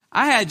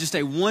I had just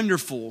a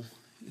wonderful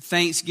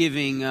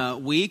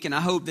Thanksgiving week, and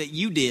I hope that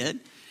you did.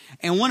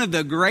 And one of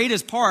the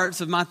greatest parts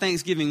of my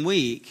Thanksgiving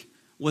week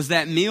was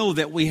that meal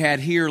that we had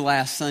here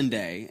last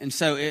Sunday. And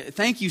so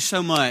thank you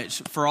so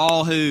much for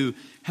all who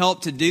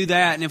helped to do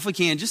that. And if we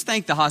can, just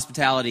thank the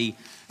hospitality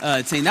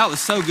team. That was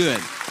so good.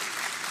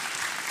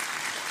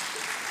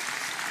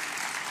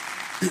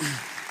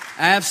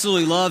 I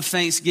absolutely love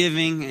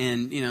Thanksgiving,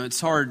 and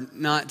it's hard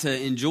not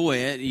to enjoy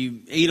it. You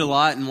eat a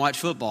lot and watch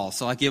football,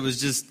 so it was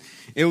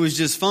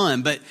just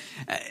fun. But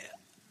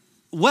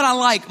what I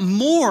like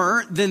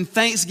more than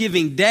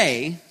Thanksgiving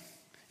Day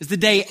is the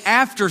day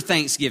after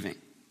Thanksgiving.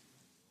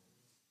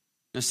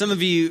 Now, some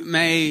of you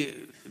may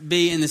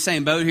be in the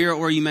same boat here,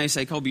 or you may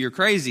say, Colby, you're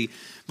crazy.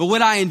 But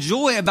what I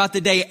enjoy about the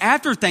day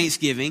after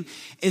Thanksgiving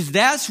is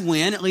that's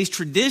when, at least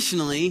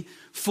traditionally,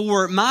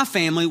 for my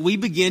family, we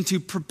begin to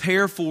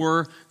prepare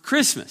for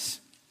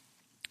Christmas.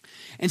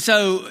 And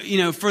so,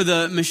 for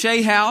the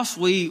Mache house,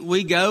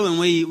 we go and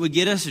we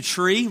get us a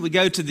tree. We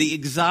go to the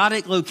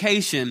exotic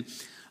location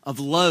of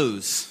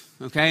Lowe's,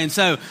 okay? And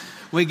so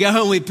we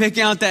go and we pick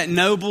out that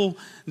noble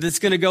that's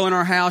going to go in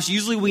our house.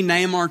 Usually we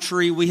name our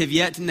tree. We have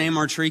yet to name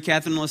our tree.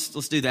 Catherine, let's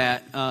do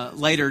that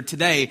later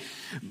today.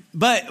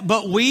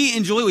 But we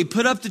enjoy, we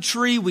put up the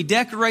tree, we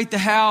decorate the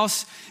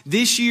house.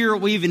 This year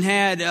we even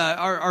had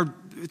our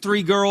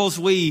three girls,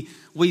 we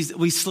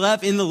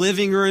slept in the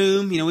living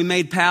room. We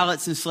made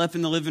pallets and slept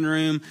in the living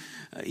room,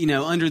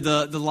 under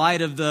the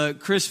light of the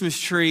Christmas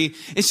tree.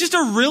 It's just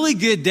a really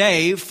good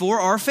day for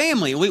our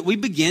family. We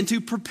begin to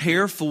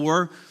prepare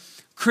for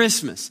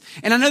Christmas.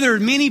 And I know there are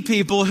many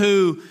people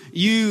who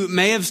you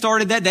may have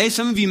started that day.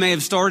 Some of you may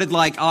have started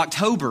like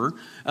October,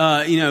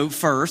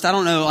 1st. I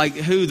don't know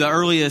who the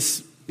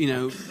earliest,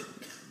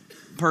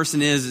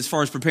 person is as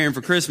far as preparing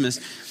for Christmas.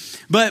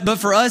 But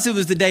for us, it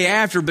was the day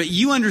after. But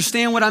you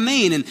understand what I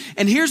mean.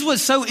 And here's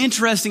what's so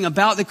interesting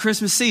about the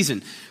Christmas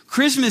season.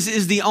 Christmas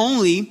is the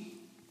only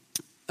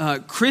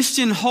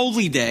Christian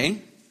holy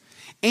day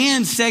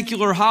and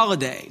secular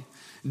holiday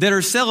that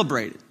are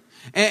celebrated.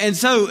 And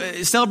so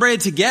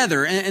celebrated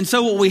together. And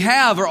so what we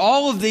have are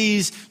all of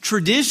these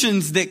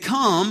traditions that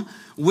come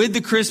with the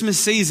Christmas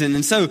season.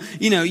 And so,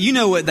 you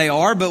know what they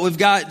are, but we've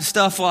got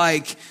stuff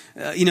like,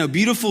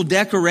 beautiful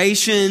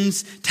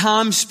decorations,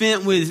 time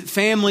spent with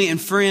family and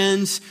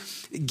friends,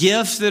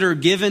 gifts that are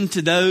given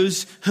to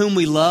those whom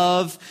we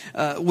love.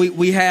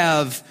 We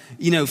have,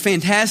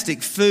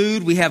 fantastic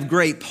food. We have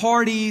great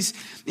parties.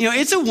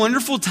 It's a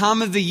wonderful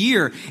time of the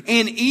year.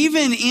 And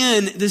even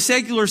in the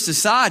secular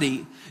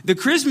society, the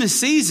Christmas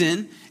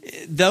season,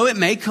 though it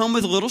may come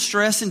with a little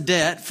stress and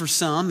debt for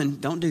some,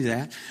 and don't do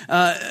that,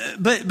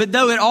 but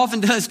though it often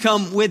does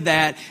come with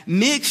that,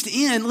 mixed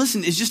in,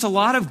 listen, it's just a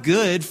lot of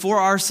good for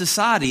our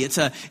society. It's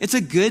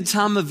a good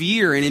time of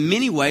year, and in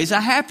many ways,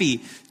 a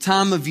happy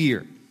time of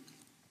year.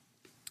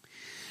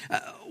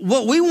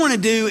 What we want to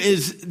do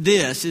is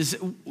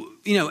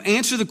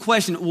answer the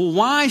question, well,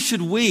 why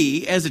should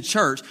we, as a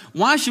church,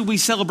 why should we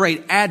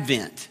celebrate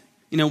Advent?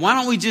 Why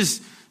don't we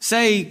just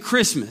say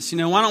Christmas? Why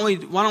don't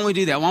we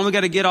do that? Why don't we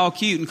got to get all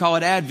cute and call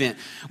it Advent?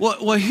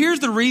 Well, here's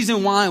the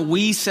reason why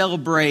we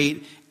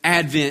celebrate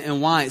Advent and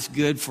why it's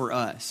good for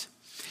us.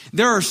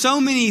 There are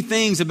so many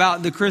things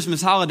about the Christmas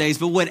holidays,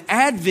 but what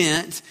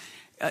Advent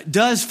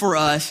does for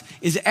us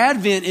is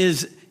Advent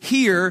is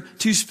here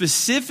to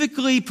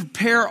specifically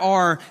prepare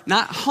our,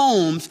 not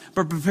homes,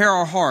 but prepare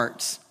our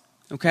hearts.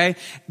 Okay?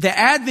 The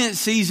Advent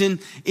season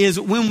is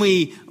when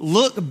we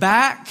look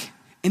back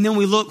and then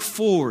we look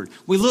forward.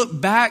 We look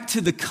back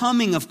to the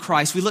coming of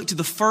Christ. We look to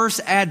the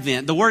first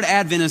Advent. The word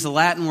Advent is a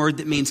Latin word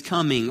that means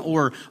coming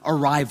or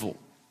arrival.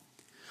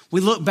 We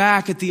look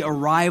back at the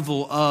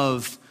arrival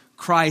of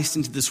Christ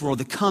into this world,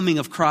 the coming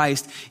of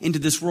Christ into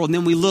this world. And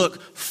then we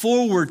look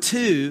forward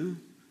to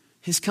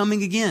his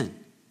coming again.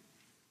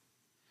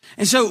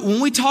 And so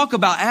when we talk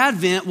about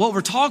Advent, what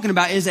we're talking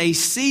about is a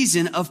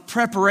season of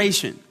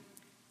preparation.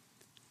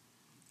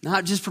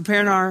 Not just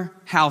preparing our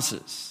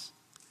houses,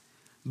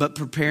 but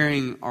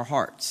preparing our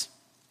hearts.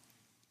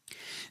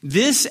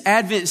 This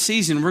Advent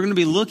season, we're going to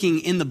be looking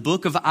in the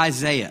book of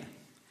Isaiah.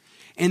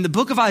 And the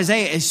book of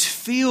Isaiah is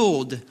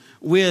filled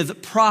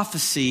with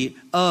prophecy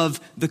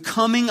of the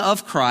coming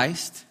of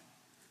Christ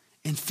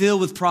and filled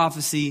with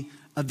prophecy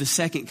of the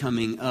second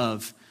coming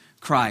of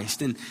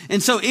Christ. And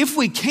so if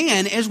we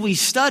can, as we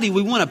study,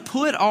 we want to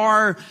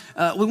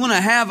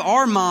have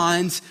our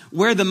minds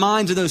where the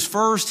minds of those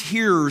first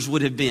hearers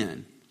would have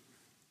been,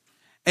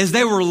 as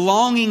they were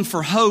longing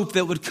for hope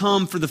that would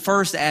come for the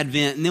first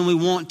Advent. And then we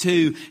want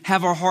to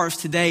have our hearts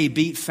today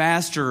beat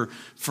faster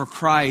for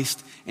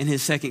Christ and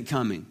his second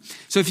coming.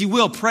 So if you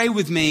will, pray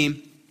with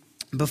me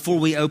before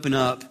we open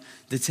up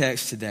the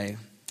text today.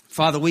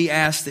 Father, we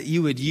ask that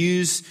you would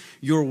use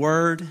your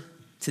word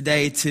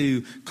today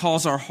to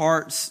cause our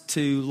hearts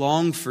to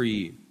long for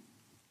you.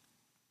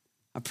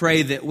 I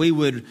pray that we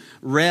would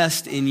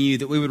rest in you,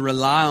 that we would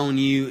rely on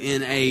you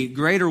in a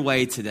greater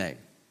way today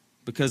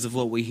because of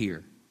what we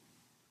hear.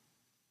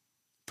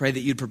 Pray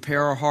that you'd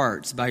prepare our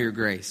hearts by your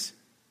grace.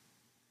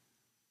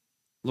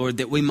 Lord,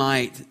 that we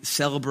might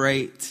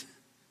celebrate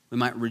we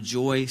might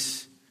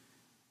rejoice,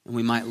 and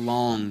we might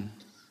long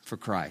for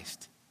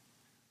Christ.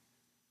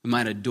 We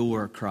might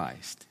adore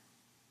Christ.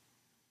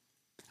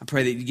 I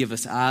pray that you give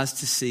us eyes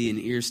to see and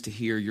ears to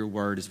hear your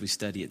word as we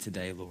study it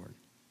today, Lord.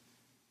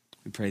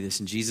 We pray this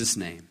in Jesus'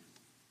 name.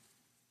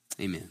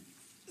 Amen.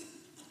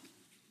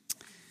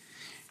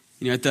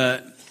 You know, at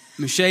the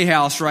Mouche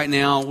house right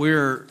now,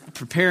 we're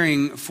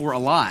preparing for a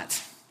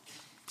lot.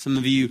 Some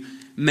of you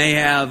may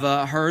have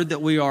heard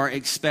that we are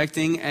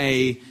expecting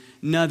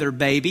another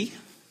baby.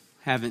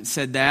 Haven't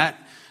said that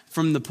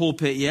from the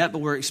pulpit yet, but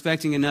we're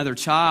expecting another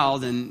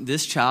child, and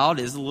this child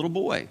is a little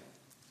boy.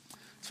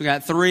 So we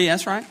got 3,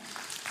 that's right.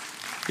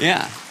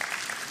 Yeah.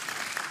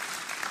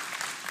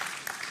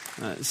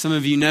 Some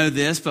of you know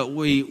this, but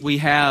we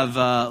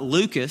have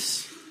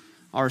Lucas,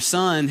 our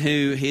son,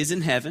 who is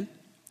in heaven.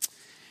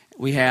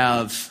 We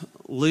have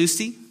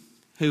Lucy,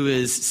 who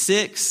is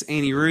 6,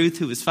 Annie Ruth,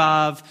 who is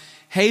 5,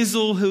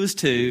 Hazel, who is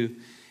 2,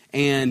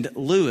 and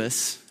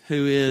Lewis,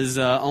 who is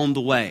on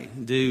the way,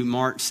 due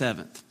March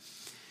 7th.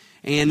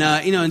 And,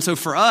 and so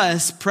for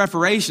us,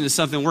 preparation is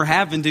something we're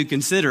having to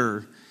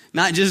consider,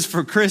 not just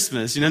for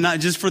Christmas, not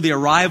just for the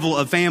arrival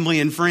of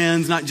family and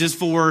friends, not just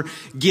for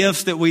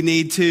gifts that we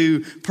need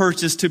to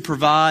purchase to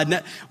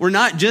provide. We're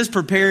not just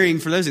preparing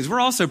for those things. We're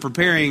also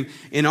preparing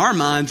in our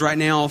minds right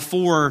now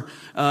for,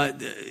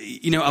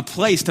 a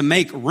place to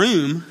make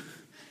room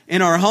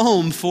in our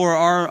home for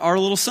our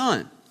little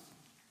son.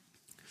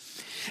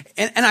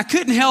 And I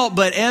couldn't help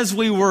but as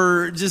we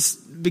were just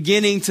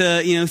beginning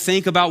to,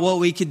 think about what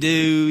we could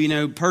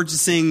do,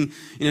 purchasing,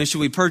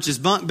 should we purchase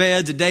bunk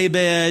beds, a day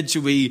bed?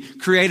 Should we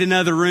create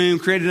another room,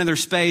 create another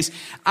space?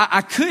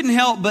 I couldn't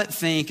help but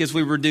think as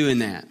we were doing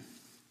that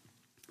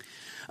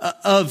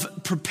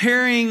of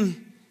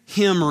preparing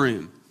him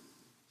room.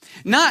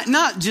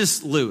 Not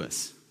just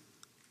Lewis,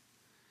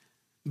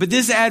 but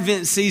this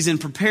Advent season,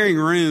 preparing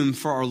room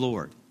for our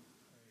Lord.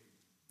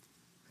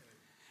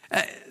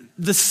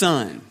 The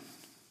Son.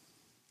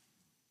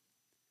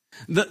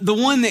 The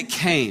one that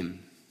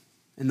came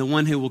and the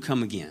one who will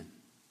come again.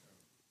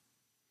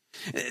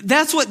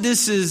 That's what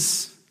this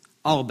is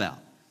all about.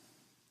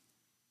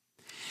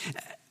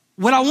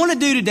 What I want to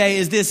do today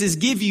is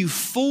give you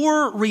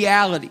 4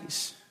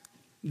 realities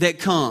that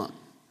come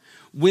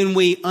when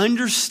we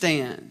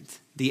understand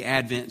the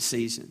Advent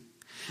season.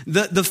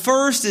 The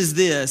first is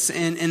this,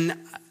 and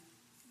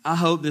I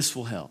hope this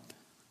will help,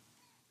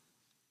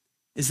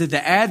 is that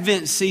the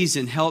Advent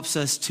season helps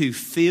us to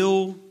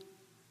feel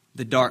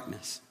the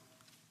darkness.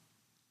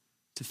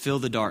 To fill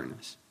the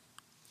darkness.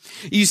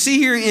 You see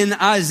here in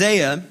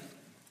Isaiah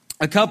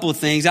a couple of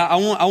things. I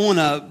want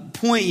to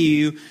point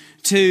you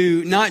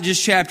to not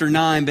just chapter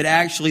 9, but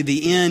actually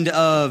the end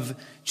of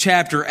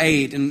chapter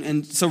 8.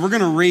 And so we're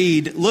going to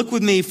read, look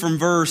with me from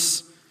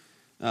verse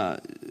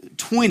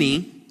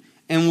 20,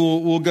 and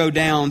we'll go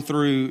down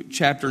through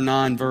chapter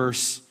 9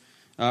 verse,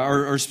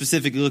 or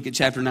specifically look at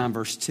chapter 9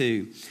 verse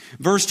 2.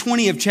 Verse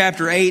 20 of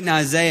chapter 8 in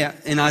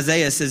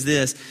Isaiah says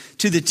this,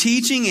 "To the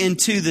teaching and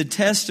to the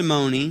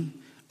testimony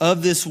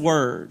of this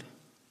word."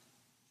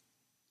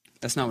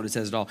 That's not what it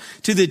says at all.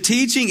 "To the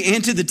teaching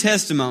and to the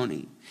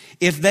testimony,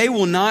 if they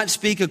will not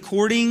speak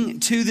according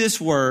to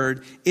this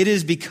word, it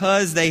is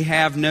because they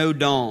have no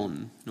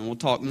dawn." And we'll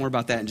talk more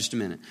about that in just a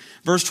minute.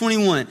 Verse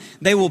 21,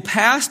 "They will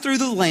pass through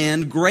the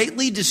land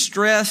greatly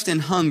distressed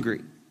and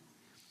hungry.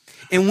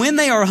 And when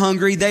they are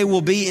hungry, they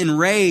will be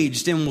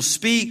enraged and will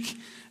speak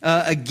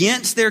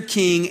against their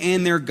king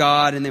and their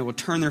God, and they will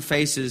turn their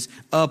faces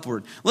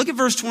upward." Look at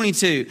verse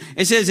 22.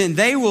 It says, "And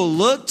they will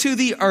look to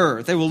the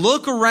earth." They will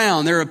look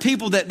around. There are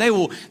people that they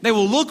will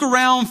look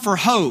around for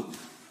hope.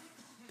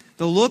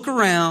 They'll look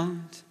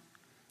around.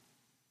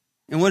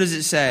 And what does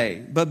it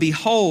say? "But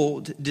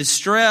behold,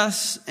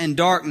 distress and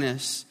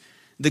darkness,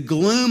 the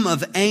gloom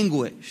of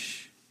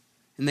anguish,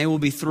 and they will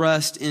be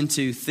thrust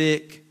into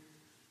thick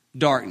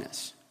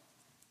darkness."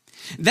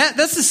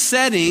 That's the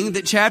setting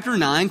that chapter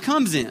 9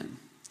 comes in.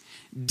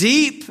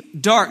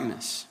 Deep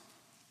darkness.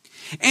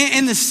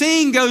 And the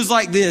scene goes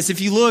like this.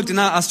 If you looked, and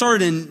I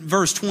started in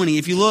verse 20.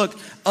 If you look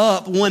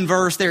up one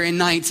verse there in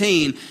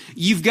 19,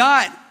 you've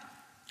got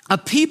a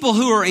people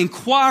who are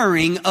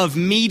inquiring of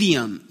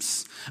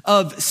mediums,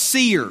 of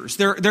seers.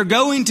 They're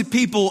going to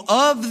people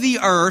of the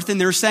earth and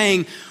they're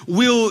saying,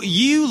 "Will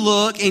you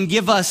look and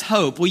give us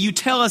hope? Will you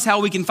tell us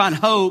how we can find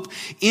hope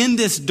in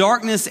this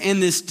darkness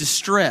and this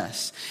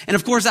distress?" And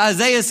of course,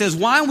 Isaiah says,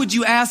 why would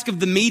you ask of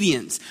the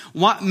mediums?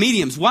 Why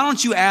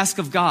don't you ask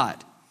of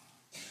God?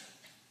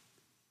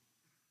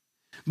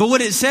 But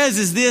what it says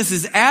is this,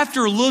 is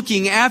after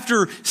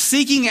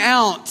seeking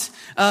out,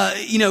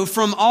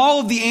 from all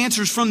of the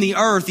answers from the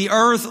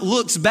earth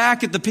looks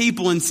back at the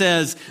people and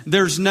says,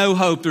 there's no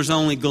hope, there's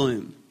only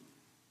gloom.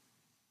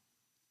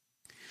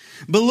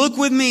 But look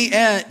with me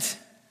at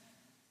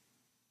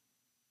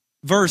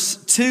verse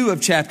 2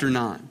 of chapter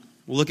 9.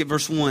 We'll look at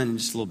verse 1 in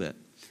just a little bit.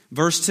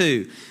 Verse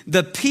 2,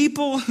 "The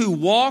people who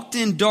walked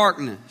in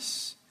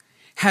darkness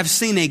have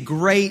seen a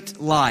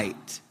great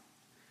light.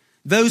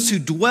 Those who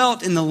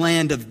dwelt in the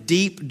land of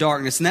deep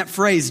darkness. And that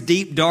phrase,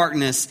 deep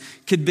darkness,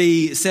 could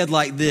be said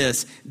like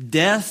this: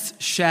 death's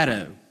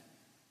shadow.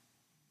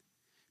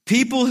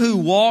 People who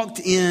walked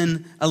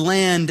in a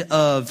land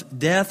of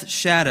death's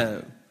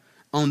shadow,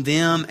 on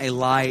them a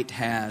light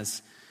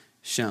has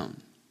shone.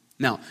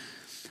 Now,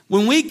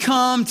 when we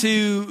come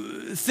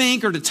to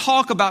think or to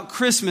talk about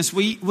Christmas,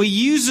 we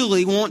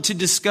usually want to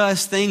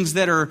discuss things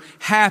that are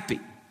happy.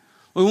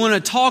 We want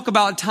to talk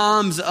about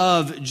times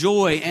of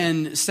joy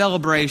and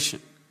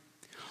celebration.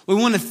 We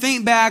want to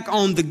think back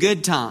on the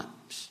good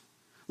times.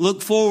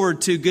 Look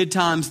forward to good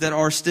times that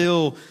are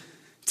still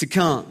to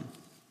come.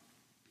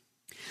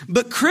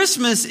 But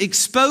Christmas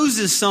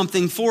exposes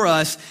something for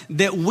us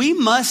that we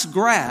must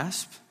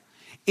grasp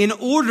in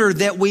order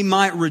that we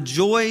might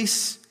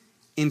rejoice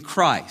in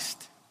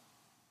Christ.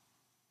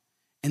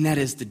 And that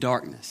is the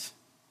darkness.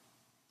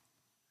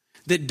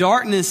 That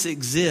darkness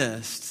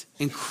exists,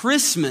 and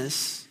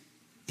Christmas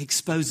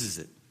exposes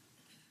it.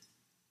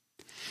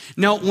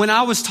 Now, when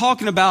I was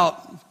talking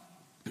about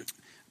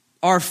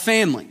our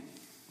family,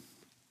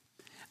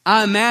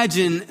 I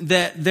imagine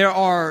that there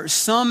are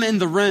some in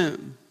the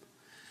room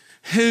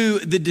who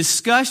the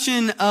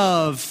discussion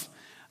of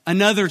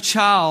another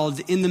child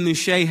in the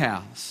Mouche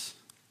house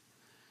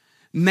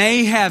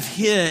may have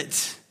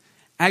hit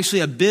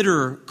actually a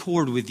bitter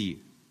chord with you.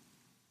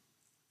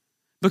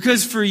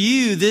 Because for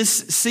you, this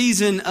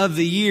season of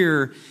the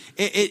year,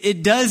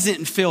 it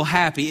doesn't feel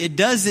happy. It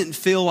doesn't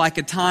feel like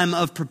a time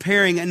of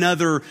preparing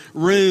another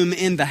room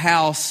in the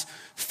house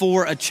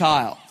for a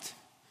child.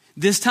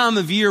 This time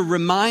of year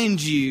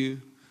reminds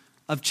you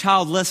of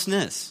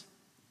childlessness.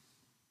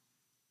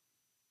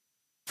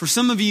 For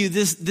some of you,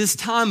 this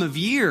time of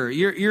year,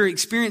 you're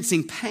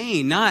experiencing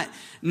pain, not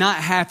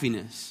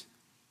happiness.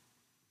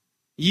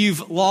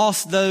 You've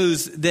lost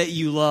those that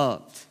you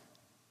loved.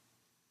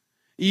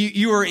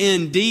 You are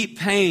in deep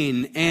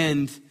pain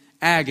and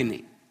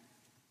agony.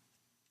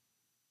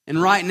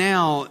 And right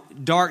now,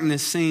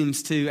 darkness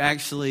seems to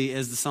actually,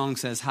 as the song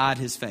says, hide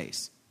his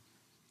face.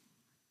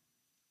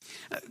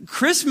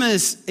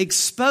 Christmas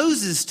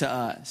exposes to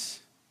us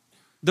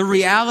the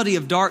reality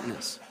of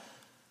darkness.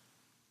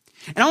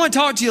 And I want to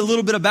talk to you a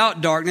little bit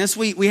about darkness.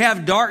 We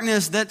have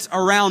darkness that's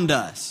around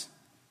us.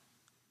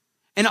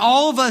 And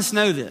all of us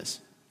know this.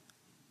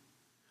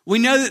 We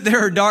know that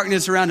there are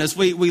darkness around us.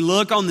 We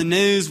look on the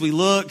news. We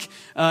look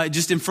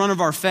just in front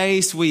of our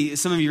face.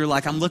 Some of you are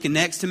like, I'm looking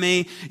next to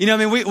me. You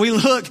know, we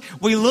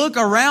look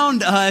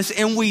around us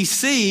and we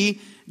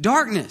see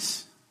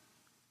darkness.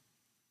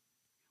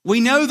 We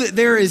know that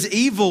there is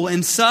evil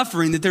and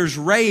suffering, that there's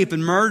rape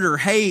and murder,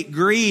 hate,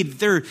 greed, that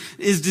there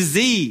is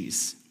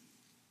disease.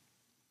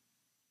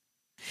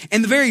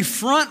 And the very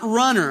front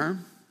runner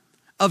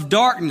of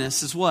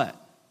darkness is what?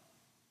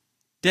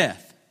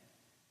 Death.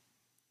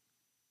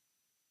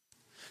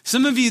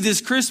 Some of you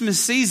this Christmas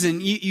season,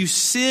 you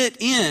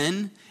sit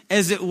in,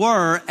 as it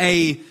were,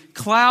 a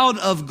cloud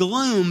of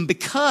gloom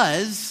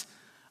because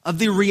of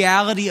the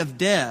reality of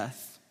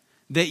death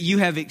that you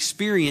have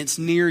experienced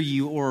near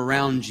you or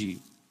around you.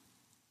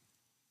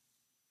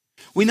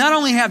 We not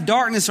only have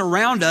darkness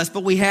around us,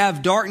 but we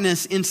have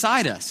darkness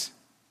inside us.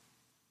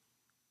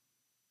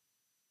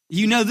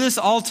 You know this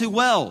all too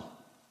well.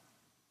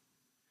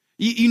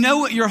 You know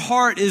what your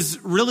heart is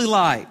really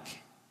like.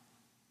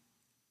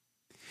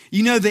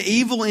 You know the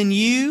evil in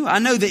you. I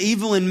know the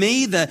evil in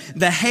me,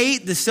 the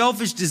hate, the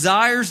selfish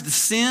desires, the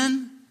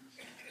sin.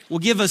 We'll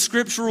give a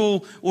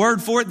scriptural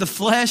word for it, the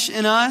flesh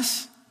in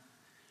us.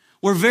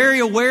 We're very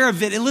aware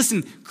of it. And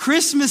listen,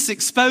 Christmas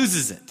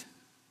exposes it.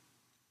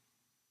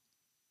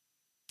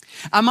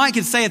 I might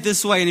could say it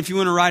this way, and if you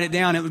want to write it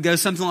down, it would go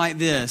something like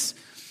this.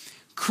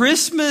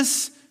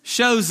 Christmas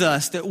shows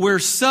us that we're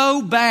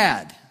so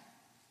bad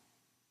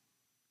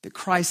that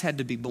Christ had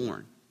to be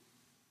born.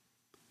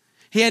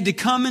 He had to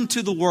come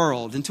into the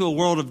world, into a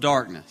world of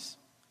darkness.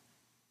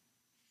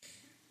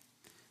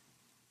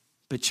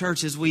 But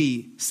church, as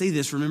we see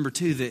this, remember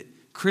too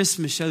that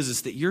Christmas shows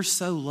us that you're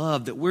so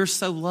loved, that we're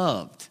so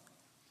loved,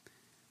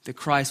 that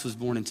Christ was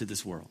born into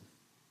this world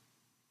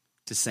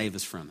to save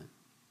us from it.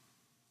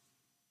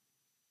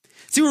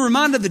 See, we're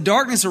reminded of the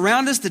darkness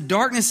around us, the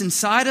darkness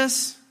inside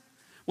us.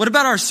 What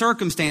about our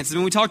circumstances? I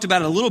mean, we talked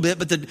about it a little bit,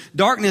 but the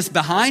darkness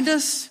behind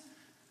us,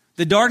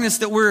 the darkness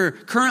that we're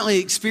currently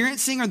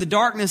experiencing, or the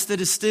darkness that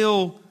is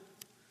still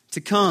to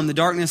come, the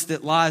darkness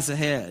that lies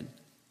ahead.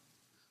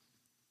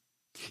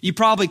 You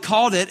probably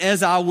caught it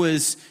as I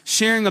was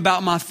sharing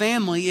about my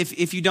family,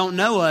 if you don't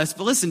know us.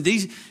 But listen,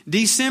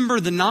 December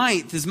the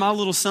 9th is my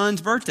little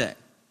son's birthday.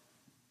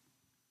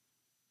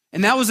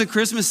 And that was a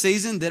Christmas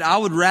season that I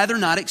would rather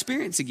not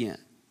experience again.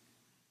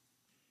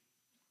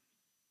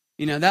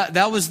 You know,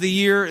 that was the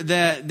year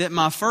that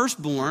my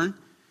firstborn,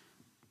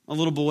 a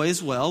little boy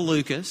as well,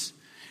 Lucas,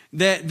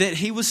 that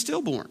he was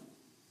stillborn.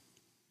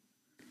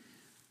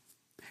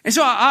 And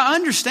so I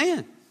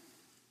understand.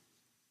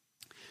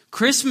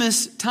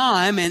 Christmas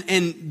time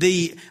and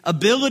the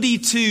ability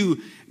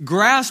to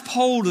grasp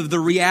hold of the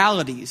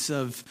realities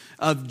of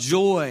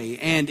joy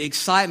and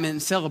excitement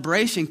and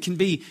celebration can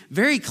be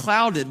very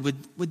clouded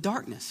with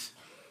darkness,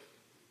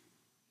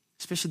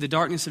 especially the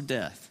darkness of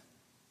death.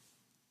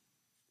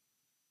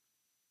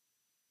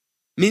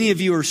 Many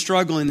of you are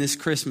struggling this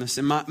Christmas,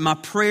 and my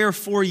prayer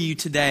for you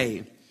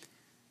today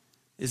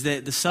is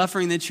that the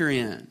suffering that you're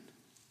in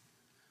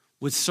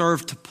would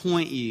serve to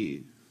point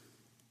you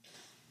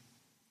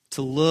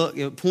to look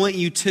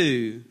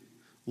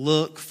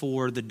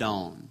for the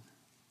dawn,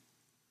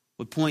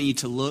 would point you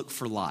to look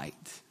for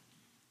light.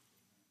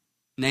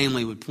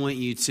 Namely, would point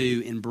you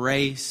to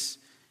embrace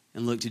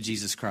and look to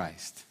Jesus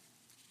Christ.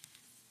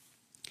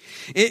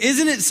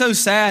 Isn't it so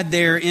sad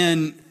there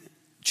in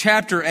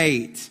chapter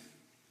 8?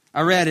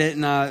 I read it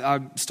and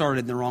I started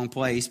in the wrong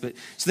place. But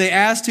so they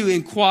asked to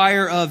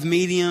inquire of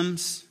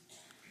mediums.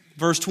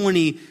 Verse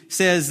 20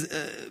 says,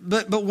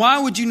 but why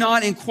would you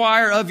not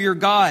inquire of your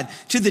God?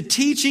 To the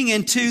teaching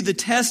and to the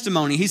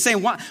testimony. He's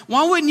saying, why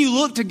wouldn't you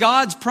look to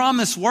God's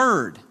promised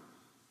word?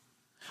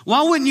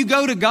 Why wouldn't you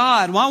go to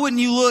God? Why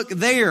wouldn't you look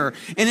there?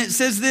 And it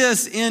says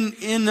this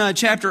in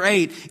chapter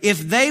 8, if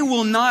they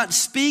will not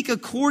speak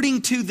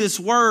according to this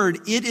word,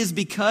 it is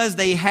because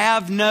they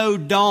have no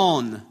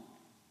dawn.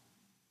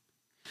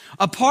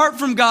 Apart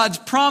from God's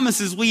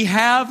promises, we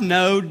have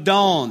no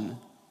dawn.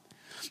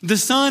 The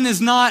sun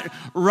is not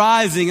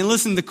rising. And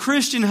listen, the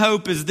Christian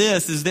hope is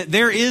this, is that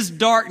there is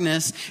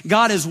darkness.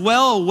 God is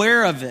well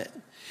aware of it.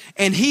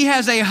 And He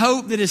has a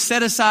hope that is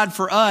set aside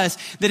for us,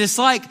 that it's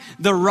like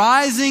the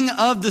rising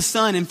of the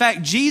sun. In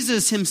fact,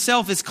 Jesus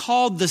Himself is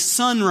called the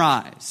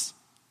sunrise.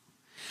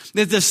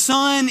 That the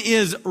sun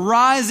is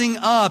rising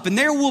up, and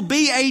there will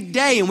be a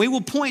day, and we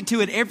will point to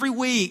it every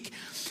week,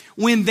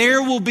 when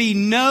there will be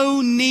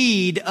no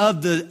need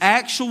of the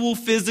actual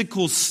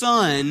physical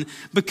sun,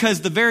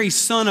 because the very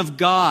Son of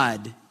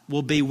God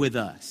will be with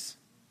us.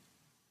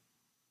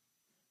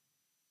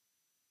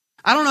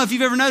 I don't know if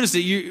you've ever noticed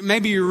it.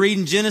 Maybe you're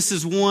reading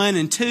Genesis 1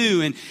 and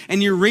 2,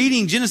 and you're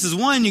reading Genesis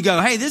 1, and you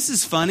go, hey, this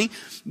is funny.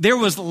 There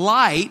was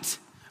light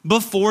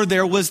before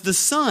there was the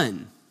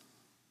sun.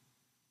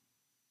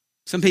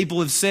 Some people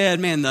have said,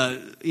 man,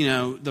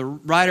 the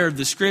writer of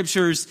the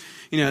scriptures,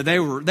 they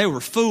were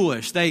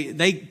foolish.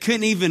 They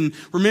couldn't even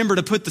remember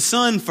to put the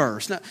sun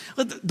first. Now,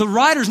 the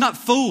writer's not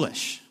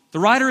foolish. The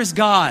writer is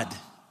God.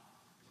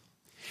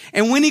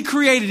 And when He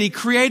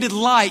created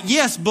light,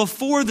 yes,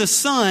 before the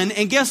sun.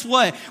 And guess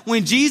what?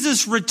 When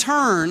Jesus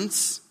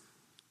returns,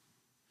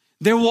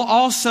 there will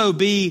also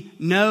be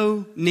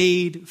no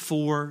need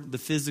for the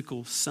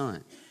physical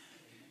sun,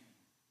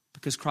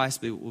 because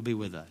Christ will be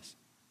with us.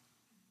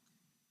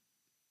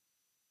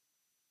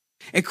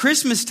 At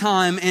Christmas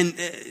time, and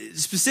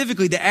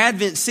specifically the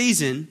Advent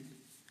season,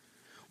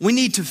 we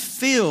need to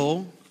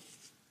feel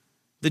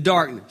the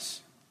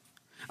darkness.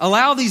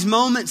 Allow these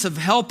moments of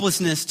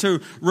helplessness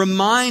to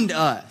remind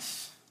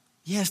us,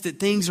 yes, that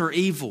things are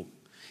evil.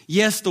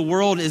 Yes, the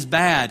world is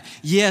bad.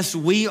 Yes,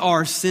 we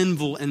are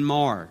sinful and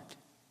marred.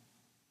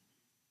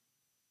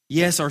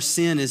 Yes, our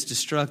sin is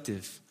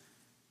destructive.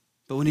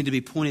 But we need to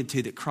be pointed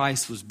to that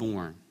Christ was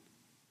born,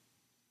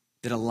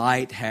 that a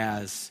light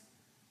has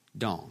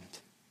dawned.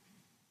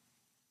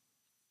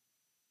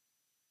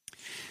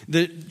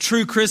 The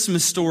true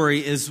Christmas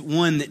story is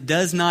one that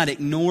does not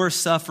ignore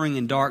suffering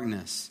and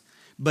darkness,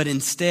 but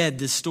instead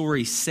this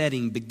story's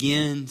setting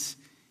begins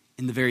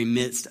in the very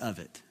midst of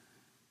it.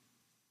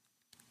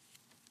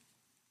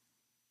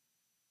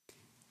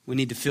 We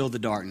need to feel the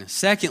darkness.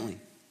 Secondly,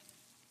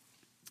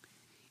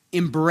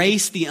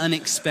 embrace the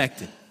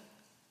unexpected.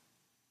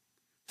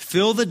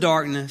 Feel the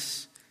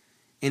darkness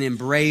and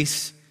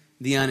embrace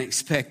the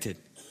unexpected.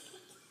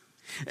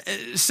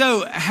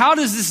 So, how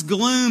does this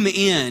gloom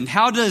end?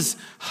 How does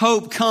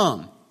hope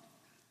come?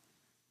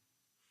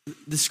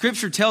 The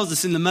scripture tells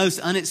us in the most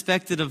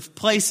unexpected of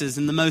places,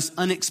 in the most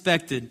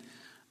unexpected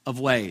of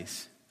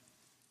ways.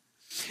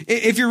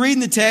 If you're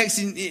reading the text,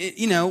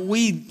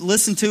 we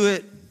listened to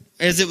it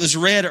as it was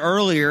read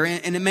earlier,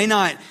 and it may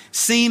not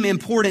seem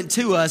important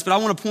to us, but I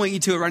want to point you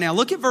to it right now.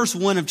 Look at verse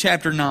 1 of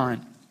chapter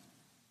 9.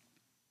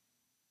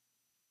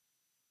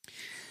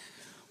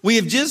 We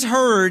have just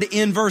heard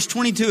in verse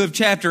 22 of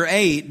chapter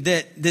 8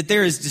 that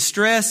there is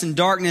distress and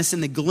darkness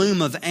and the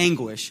gloom of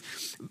anguish.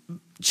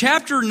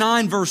 Chapter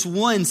 9 verse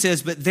 1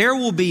 says, but there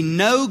will be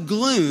no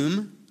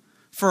gloom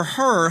for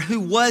her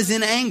who was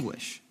in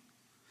anguish.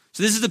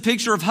 So this is a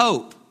picture of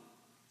hope.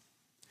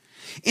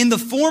 In the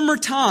former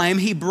time,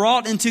 He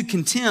brought into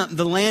contempt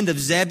the land of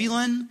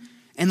Zebulun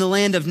and the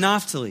land of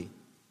Naphtali.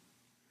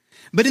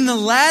 But in the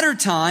latter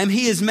time,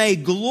 He has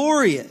made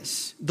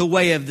glorious the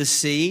way of the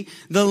sea,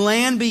 the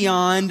land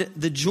beyond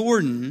the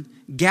Jordan,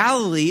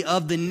 Galilee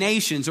of the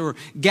nations, or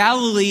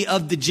Galilee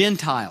of the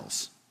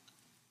Gentiles.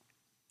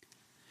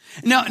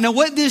 Now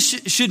what this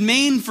should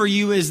mean for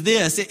you is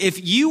this.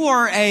 If you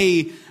are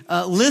a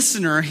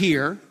listener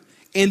here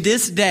in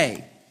this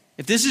day,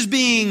 if this is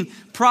being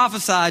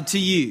prophesied to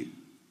you,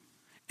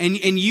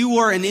 and you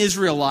are an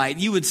Israelite,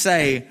 you would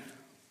say,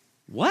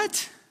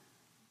 what?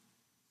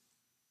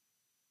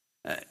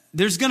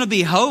 there's going to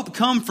be hope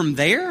come from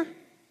there?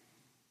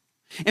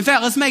 In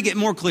fact, let's make it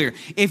more clear.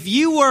 If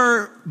you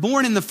were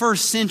born in the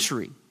first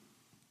century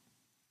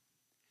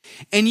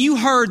and you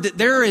heard that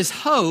there is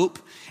hope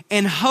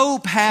and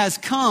hope has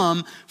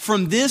come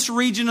from this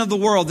region of the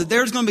world, that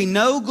there's going to be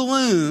no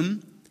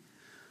gloom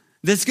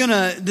that's going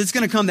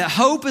to come, that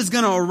hope is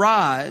going to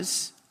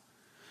arise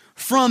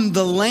from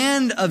the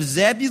land of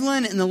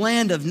Zebulun and the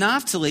land of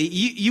Naphtali,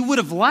 you would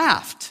have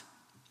laughed.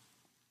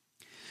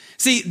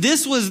 See,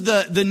 this was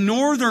the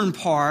northern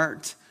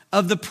part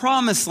of the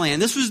promised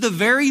land. This was the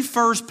very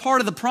first part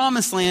of the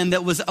promised land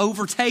that was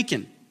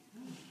overtaken.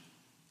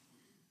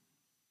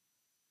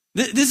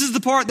 This is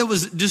the part that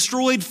was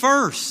destroyed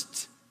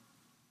first,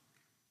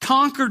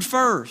 conquered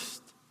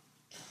first.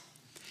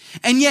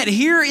 And yet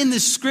here in the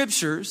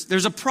scriptures,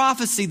 there's a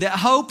prophecy that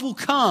hope will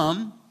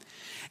come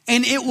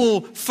and it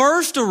will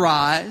first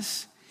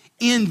arise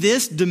in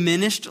this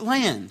diminished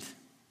land.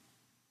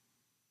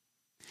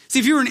 See,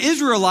 if you were an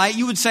Israelite,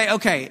 you would say,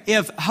 okay,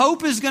 if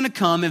hope is going to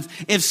come,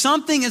 if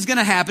something is going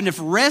to happen, if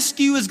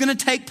rescue is going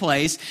to take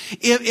place,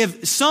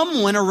 if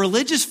someone, a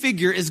religious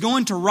figure, is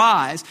going to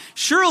rise,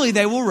 surely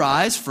they will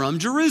rise from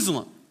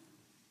Jerusalem.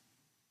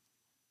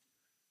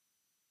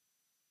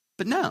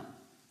 But no.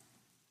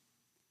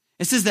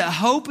 It says that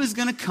hope is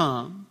going to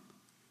come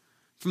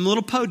from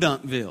little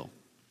Podunkville.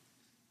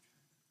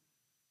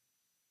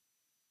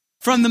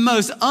 From the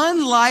most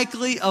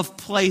unlikely of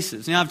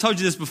places. Now, I've told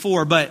you this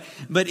before, but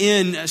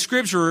in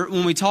Scripture,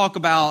 when we talk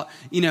about,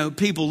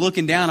 people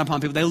looking down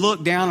upon people, they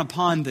look down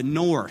upon the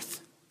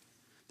north.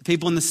 The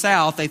people in the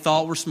south, they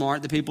thought were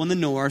smart. The people in the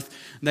north,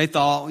 they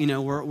thought,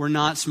 were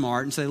not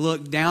smart. And so they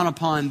looked down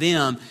upon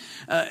them,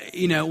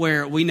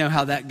 where we know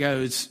how that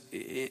goes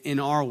in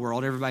our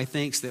world. Everybody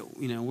thinks that,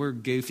 we're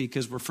goofy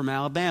because we're from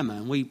Alabama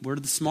and we're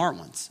the smart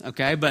ones,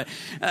 okay? But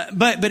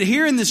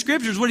here in the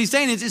Scriptures, what he's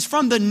saying is it's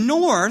from the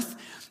north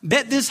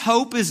that this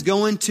hope is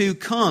going to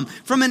come,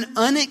 from an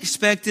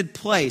unexpected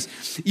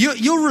place.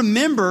 You'll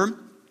remember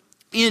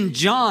in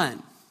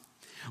John,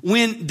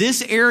 when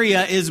this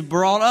area is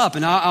brought up,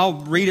 and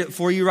I'll read it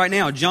for you right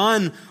now.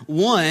 John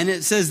 1,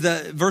 it says,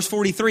 verse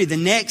 43, the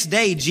next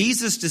day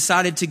Jesus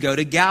decided to go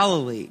to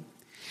Galilee.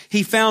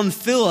 He found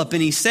Philip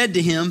and he said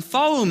to him,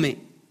 "Follow me."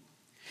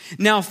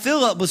 Now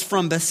Philip was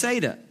from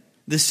Bethsaida,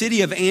 the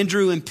city of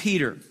Andrew and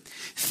Peter.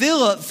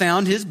 Philip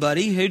found his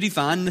buddy, who he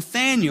found,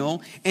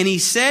 Nathanael, and he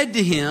said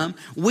to him,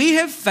 "We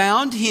have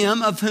found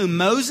him of whom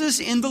Moses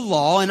in the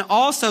law and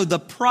also the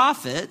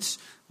prophets,"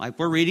 like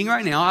we're reading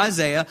right now,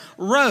 Isaiah,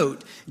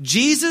 wrote,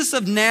 "Jesus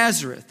of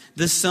Nazareth,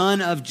 the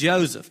son of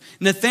Joseph."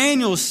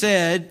 Nathanael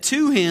said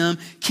to him,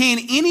 "Can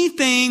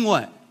anything,"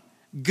 what?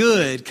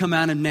 "Good come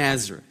out of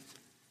Nazareth?"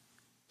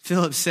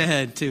 Philip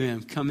said to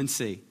him, "Come and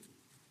see."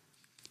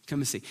 Come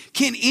and see.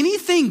 Can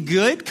anything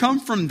good come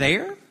from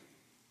there?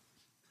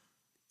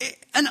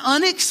 An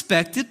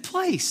unexpected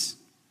place.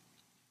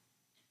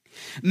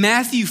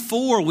 Matthew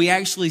 4, we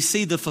actually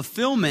see the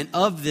fulfillment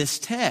of this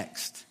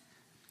text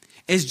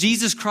as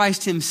Jesus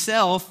Christ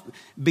himself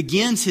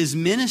begins his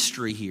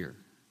ministry here.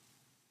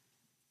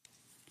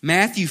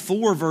 Matthew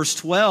 4, verse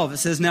 12, it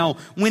says, "Now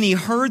when he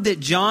heard that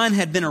John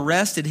had been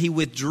arrested, he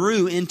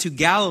withdrew into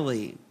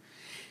Galilee.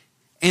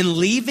 And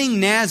leaving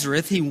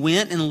Nazareth, he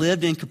went and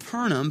lived in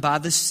Capernaum by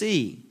the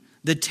sea,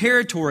 the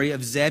territory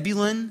of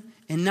Zebulun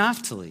and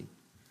Naphtali,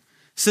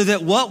 so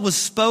that what was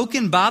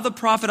spoken by the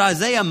prophet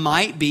Isaiah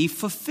might be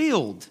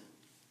fulfilled.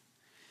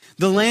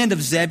 The land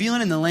of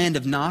Zebulun and the land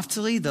of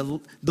Naphtali,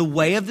 the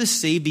way of the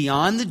sea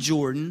beyond the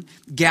Jordan,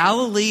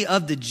 Galilee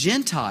of the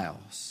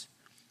Gentiles.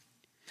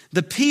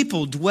 The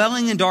people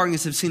dwelling in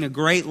darkness have seen a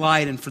great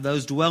light, and for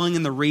those dwelling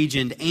in the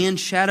region and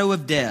shadow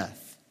of death,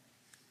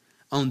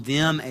 on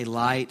them a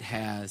light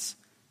has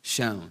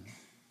shone,"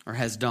 or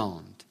has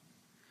dawned.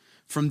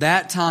 From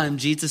that time,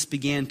 Jesus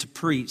began to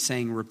preach,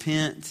 saying,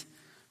 "Repent,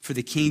 for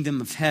the kingdom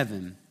of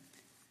heaven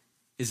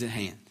is at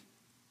hand."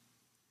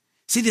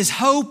 See, this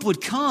hope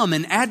would come,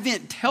 and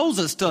Advent tells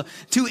us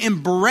to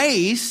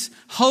embrace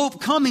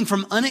hope coming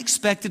from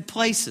unexpected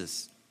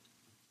places.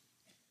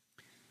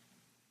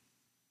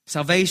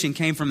 Salvation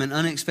came from an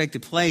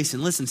unexpected place,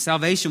 and listen,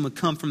 salvation would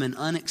come from an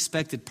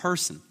unexpected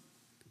person.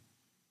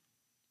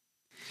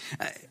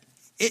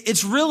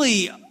 It's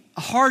really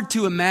hard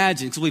to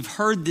imagine, because we've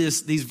heard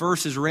these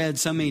verses read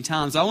so many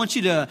times. I want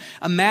you to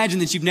imagine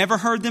that you've never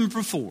heard them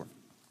before.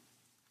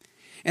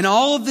 And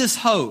all of this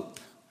hope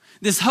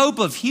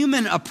of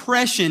human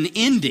oppression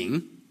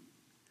ending,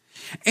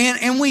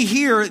 and we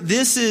hear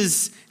this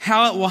is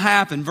how it will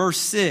happen. Verse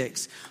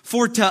 6,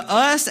 "For to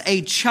us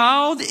a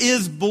child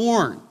is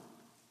born.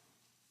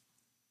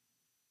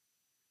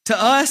 To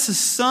us a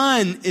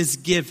son is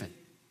given."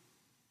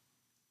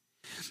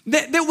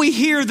 That we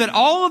hear that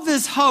all of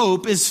this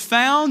hope is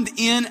found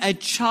in a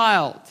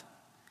child.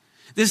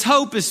 This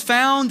hope is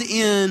found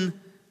in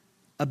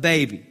a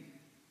baby.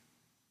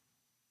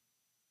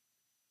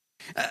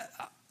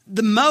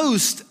 The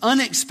most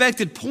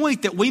unexpected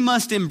point that we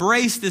must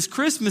embrace this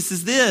Christmas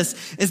is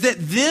that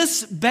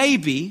this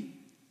baby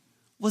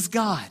was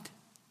God.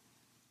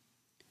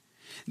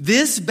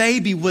 This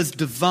baby was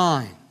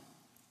divine.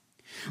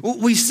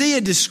 We see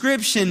a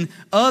description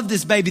of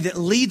this baby that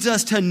leads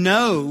us to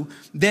know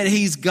that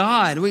he's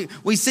God.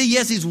 We see,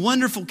 yes, he's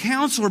wonderful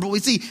counselor, but we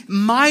see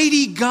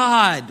mighty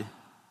God.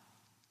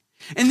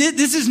 And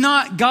this is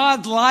not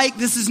God-like.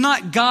 This is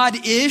not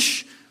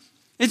God-ish.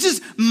 It's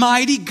just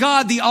mighty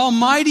God. The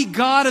almighty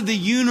God of the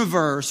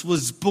universe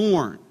was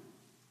born.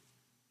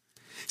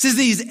 It says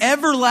that he's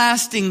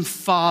everlasting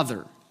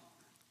Father.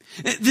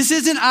 This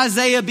isn't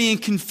Isaiah being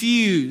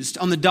confused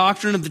on the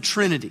doctrine of the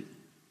Trinity.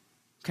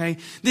 Okay?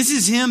 This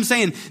is him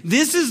saying,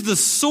 this is the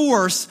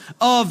source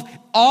of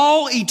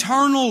all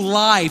eternal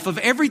life, of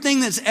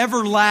everything that's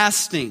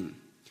everlasting.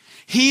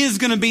 He is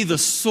going to be the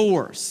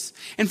source.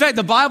 In fact,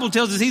 the Bible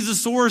tells us he's the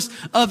source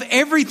of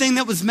everything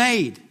that was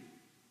made.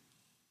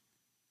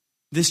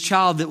 This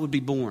child that would be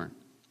born.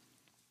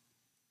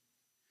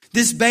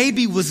 This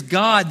baby was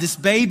God. This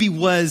baby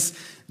was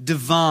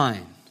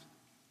divine.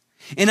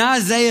 In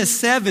Isaiah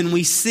 7,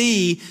 we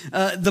see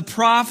the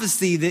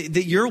prophecy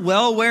that you're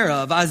well aware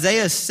of.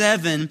 Isaiah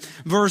 7,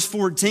 verse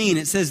 14,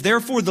 it says,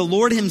 "Therefore the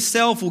Lord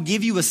himself will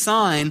give you a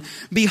sign.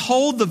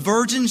 Behold, the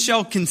virgin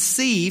shall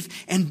conceive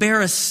and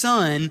bear a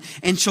son,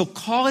 and shall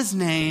call his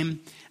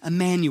name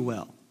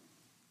Emmanuel."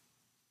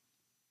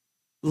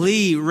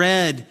 Lee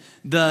read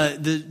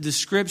the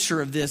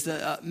scripture of this,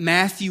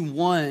 Matthew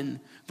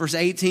 1, verse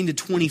 18 to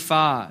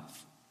 25,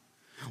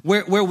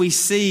 where we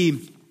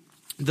see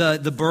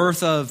the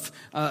birth of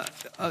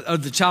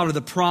the child, or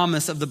the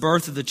promise of the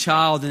birth of the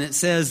child. And it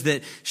says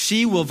that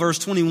she will, verse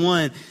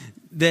 21,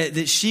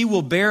 that she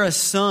will bear a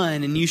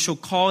son, and you shall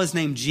call his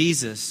name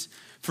Jesus,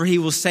 for he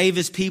will save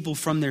his people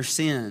from their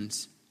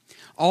sins.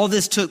 All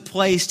this took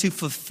place to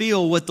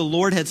fulfill what the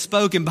Lord had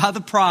spoken by the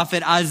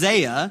prophet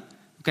Isaiah.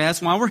 Okay,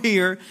 that's why we're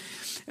here.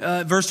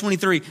 Verse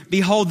 23,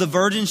 "Behold, the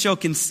virgin shall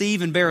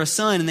conceive and bear a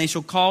son, and they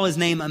shall call his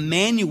name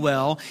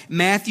Emmanuel."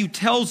 Matthew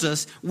tells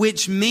us,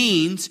 which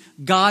means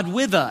God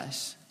with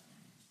us.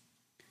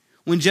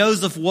 When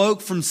Joseph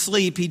woke from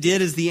sleep, he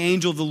did as the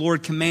angel of the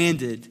Lord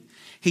commanded.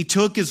 He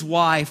took his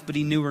wife, but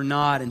he knew her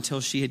not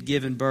until she had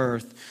given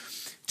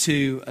birth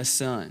to a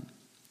son.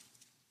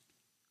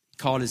 He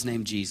called his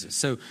name Jesus.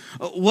 So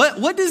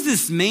what does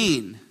this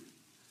mean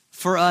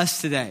for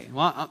us today?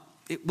 Well,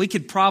 we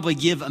could probably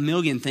give a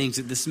million things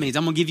that this means.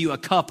 I'm going to give you a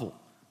couple.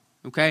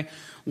 Okay?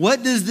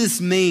 What does this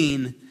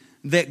mean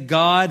that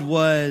God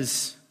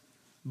was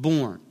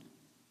born?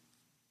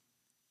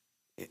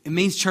 It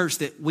means, church,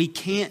 that we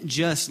can't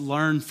just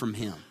learn from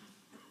him.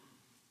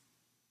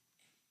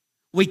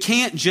 We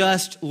can't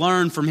just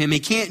learn from him. He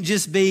can't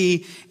just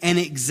be an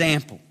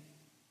example.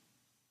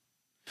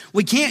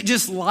 We can't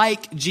just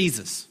like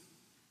Jesus.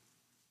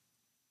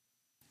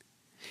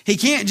 He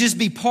can't just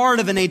be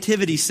part of a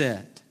nativity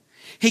set.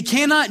 He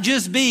cannot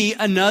just be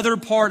another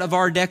part of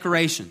our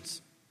decorations.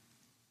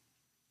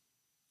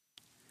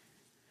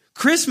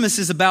 Christmas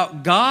is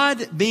about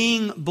God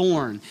being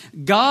born.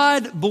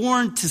 God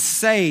born to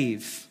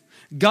save.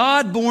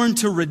 God born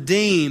to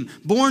redeem.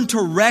 Born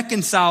to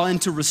reconcile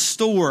and to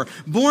restore.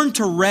 Born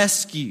to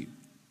rescue.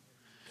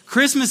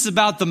 Christmas is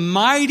about the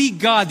mighty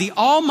God, the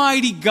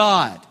almighty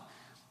God,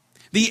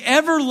 the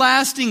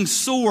everlasting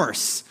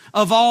source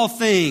of all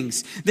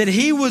things, that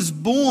he was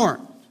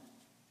born.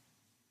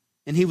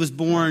 And he was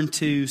born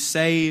to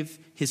save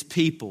his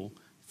people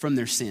from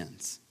their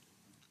sins.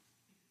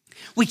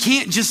 We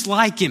can't just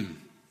like him.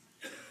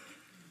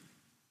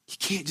 You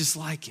can't just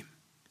like him.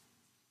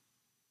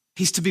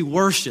 He's to be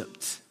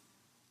worshiped.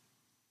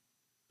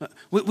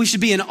 We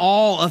should be in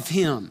awe of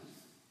him.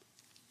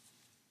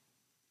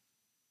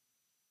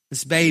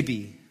 This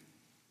baby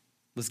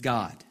was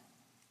God.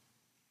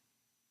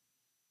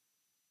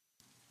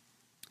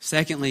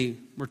 Secondly,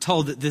 we're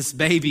told that this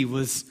baby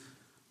was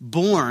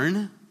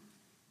born,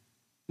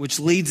 which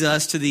leads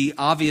us to the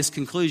obvious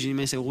conclusion. You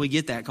may say, well, we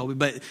get that, Colby.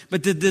 But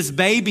that this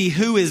baby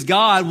who is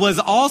God was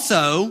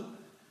also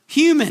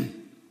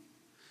human.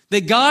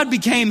 That God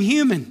became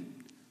human.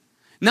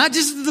 Not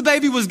just that the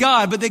baby was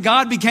God, but that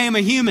God became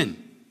a human.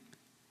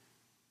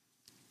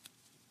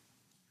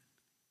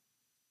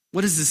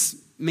 What does this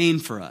mean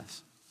for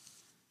us?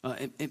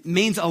 It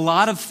means a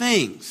lot of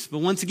things. But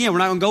once again, we're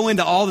not going to go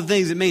into all the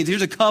things it means.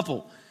 Here's a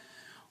couple.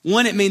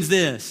 One, it means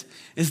this,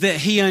 is that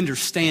he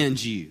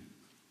understands you.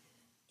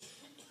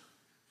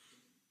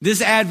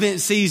 This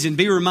Advent season,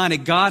 be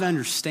reminded, God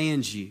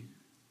understands you.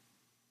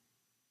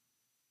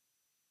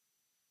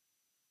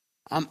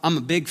 I'm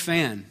a big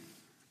fan,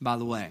 by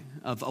the way,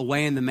 of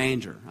Away in the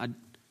Manger.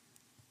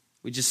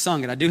 We just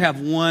sung it. I do have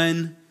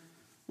one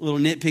little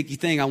nitpicky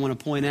thing I want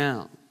to point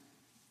out.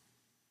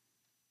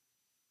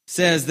 It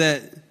says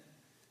that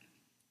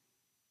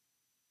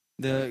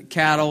the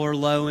cattle are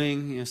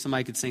lowing.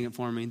 Somebody could sing it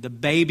for me. The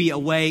baby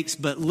awakes,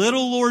 but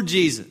little Lord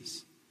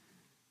Jesus,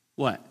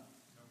 what?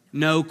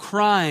 No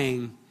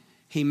crying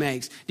he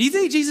makes. Do you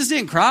think Jesus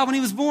didn't cry when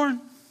he was born?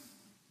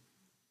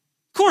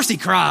 Of course he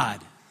cried.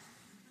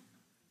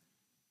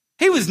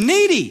 He was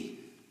needy.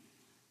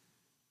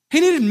 He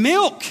needed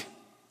milk.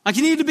 Like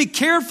he needed to be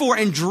cared for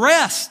and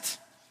dressed.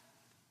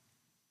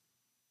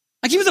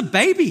 Like he was a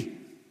baby.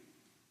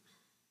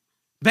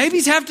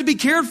 Babies have to be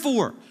cared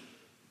for.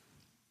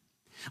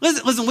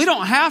 Listen, we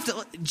don't have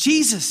to.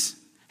 Jesus,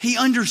 he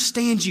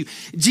understands you.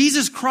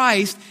 Jesus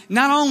Christ,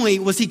 not only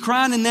was he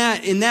crying in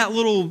that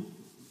little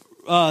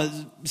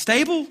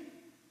stable,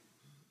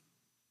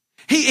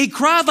 he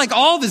cried like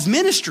all of his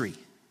ministry.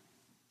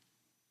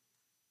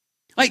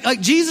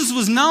 Like Jesus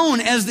was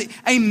known as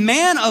a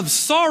man of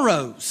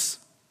sorrows,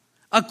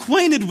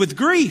 acquainted with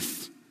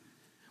grief.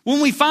 When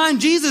we find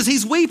Jesus,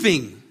 he's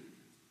weeping.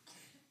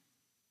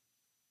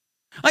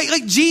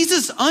 Like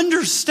Jesus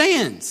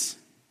understands.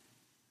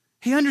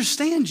 He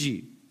understands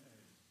you.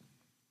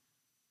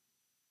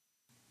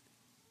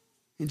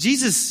 And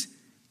Jesus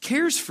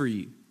cares for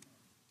you.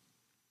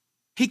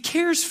 He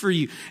cares for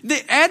you.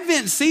 The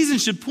Advent season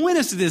should point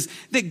us to this,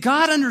 that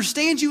God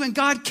understands you and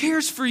God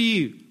cares for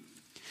you.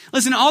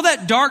 Listen, all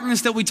that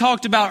darkness that we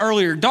talked about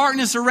earlier,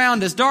 darkness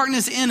around us,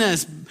 darkness in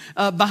us,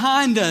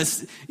 behind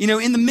us,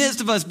 in the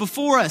midst of us,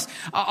 before us,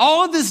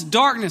 all of this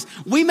darkness,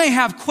 we may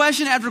have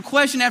question after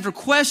question after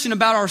question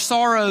about our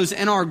sorrows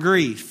and our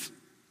grief.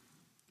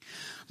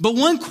 But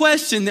one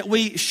question that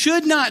we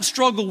should not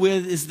struggle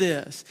with is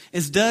this,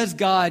 does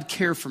God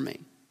care for me?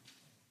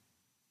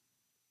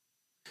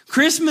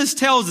 Christmas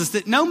tells us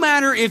that no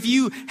matter if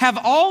you have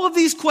all of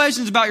these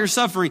questions about your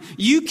suffering,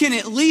 you can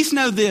at least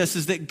know this,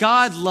 is that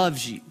God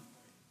loves you.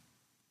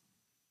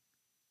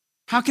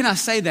 How can I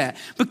say that?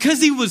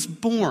 Because he was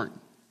born.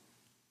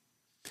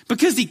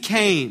 Because he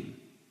came.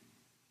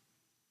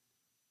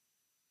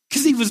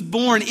 Because he was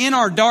born in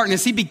our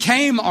darkness. He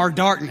became our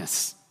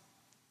darkness.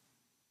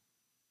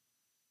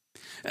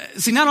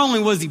 See, not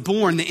only was he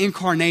born, the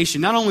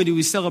incarnation, not only do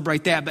we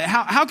celebrate that, but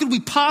how could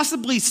we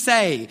possibly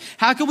say,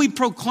 how could we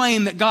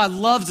proclaim that God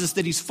loves us,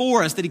 that he's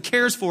for us, that he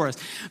cares for us?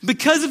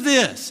 Because of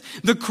this,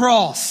 the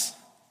cross.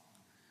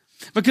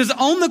 Because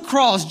on the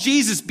cross,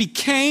 Jesus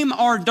became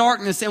our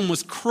darkness and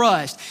was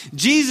crushed.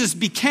 Jesus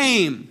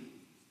became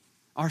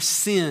our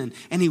sin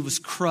and he was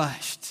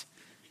crushed.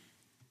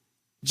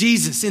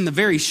 Jesus, in the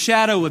very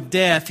shadow of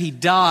death, he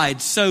died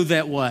so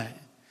that what?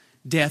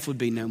 Death would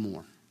be no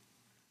more.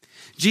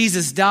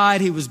 Jesus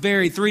died, he was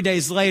buried. 3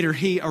 days later,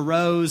 he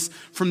arose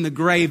from the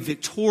grave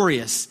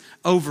victorious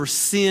over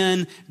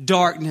sin,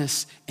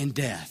 darkness, and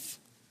death.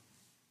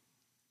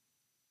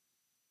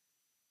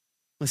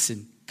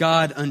 Listen,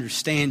 God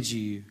understands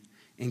you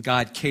and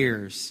God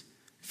cares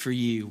for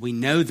you. We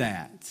know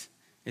that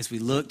as we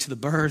look to the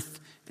birth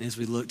and as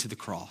we look to the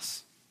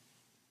cross.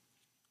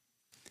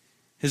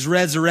 His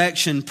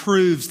resurrection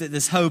proves that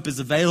this hope is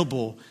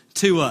available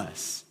to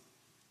us.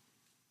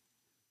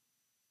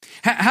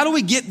 How do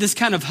we get this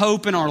kind of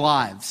hope in our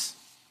lives?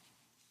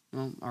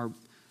 Well, our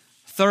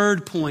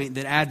third point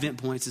that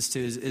Advent points us to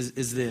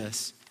is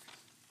this,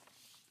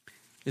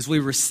 is we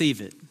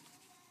receive it.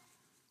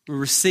 We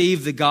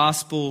receive the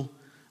gospel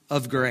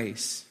of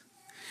grace.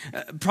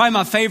 Probably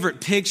my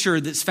favorite picture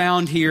that's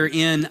found here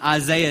in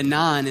Isaiah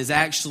 9 is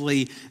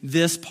actually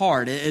this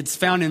part. It's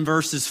found in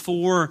verses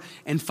 4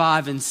 and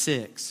 5 and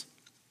 6.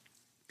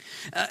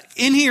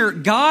 In here,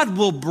 God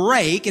will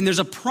break, and there's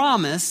a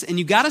promise, and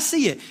you got to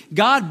see it.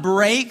 God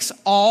breaks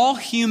all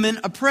human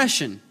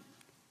oppression.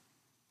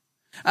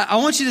 I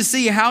want you to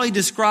see how he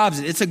describes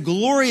it. It's a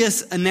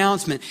glorious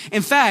announcement.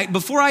 In fact,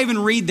 before I even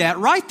read that,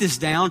 write this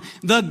down.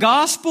 The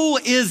gospel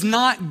is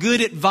not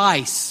good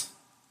advice.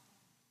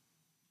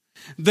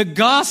 The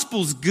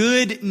gospel's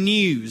good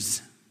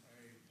news.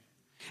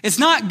 It's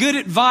not good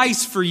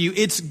advice for you.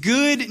 It's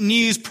good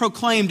news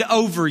proclaimed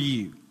over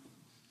you.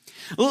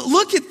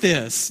 Look at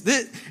this.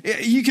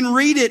 You can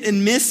read it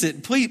and miss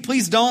it.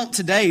 Please don't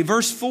today.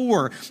 Verse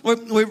 4.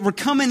 We're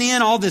coming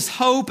in, all this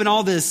hope and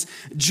all this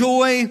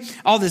joy,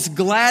 all this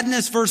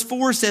gladness. Verse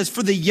 4 says,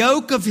 for the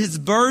yoke of his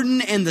burden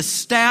and the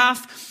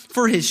staff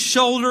for his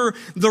shoulder,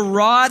 the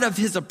rod of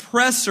his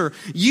oppressor,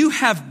 you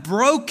have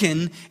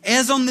broken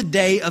as on the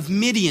day of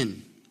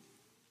Midian.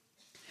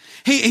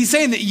 He's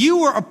saying that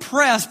you were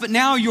oppressed, but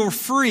now you're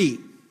free.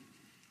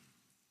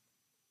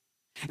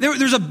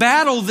 There's a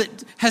battle that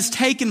has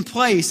taken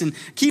place. And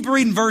keep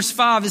reading verse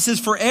 5. It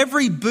says, for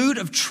every boot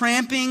of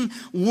tramping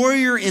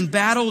warrior in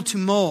battle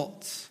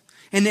tumult,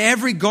 and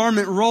every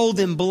garment rolled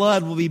in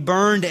blood will be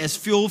burned as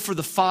fuel for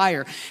the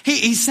fire.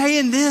 He's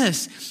saying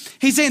this.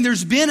 He's saying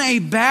there's been a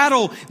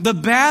battle. The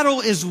battle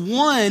is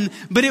won,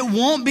 but it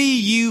won't be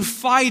you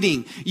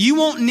fighting. You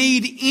won't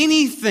need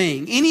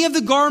anything, any of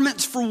the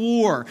garments for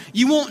war.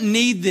 You won't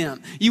need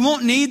them. You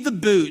won't need the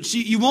boots.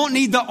 You won't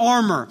need the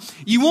armor.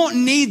 You won't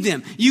need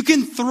them. You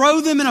can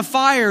throw them in a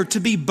fire to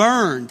be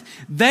burned.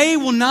 They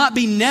will not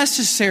be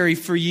necessary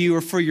for you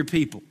or for your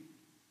people.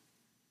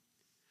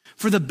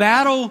 For the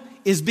battle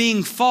is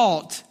being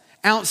fought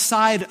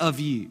outside of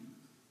you.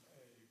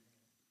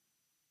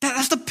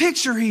 That's the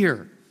picture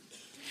here.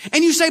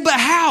 And you say, but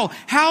how?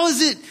 How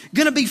is it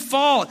going to be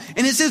fought?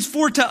 And it says,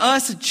 for to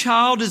us a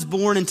child is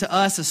born, and to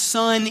us a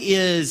son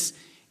is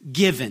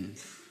given.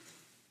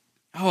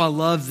 Oh, I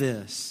love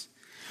this.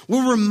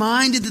 We're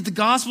reminded that the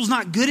gospel is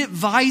not good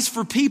advice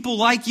for people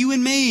like you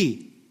and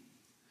me.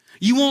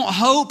 You want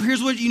hope?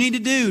 Here's what you need to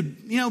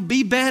do.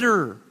 Be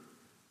better.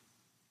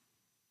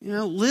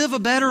 Live a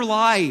better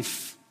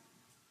life.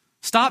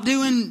 Stop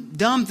doing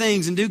dumb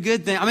things and do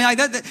good things. I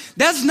mean,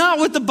 that's not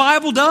what the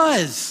Bible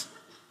does.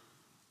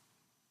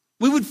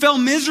 We would fail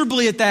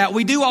miserably at that.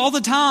 We do all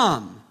the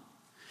time.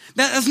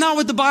 That's not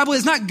what the Bible is.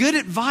 It's not good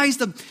advice.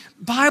 The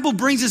Bible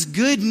brings us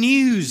good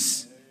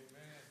news.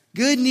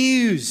 Good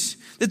news.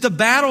 That the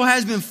battle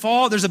has been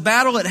fought. There's a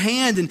battle at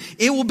hand, and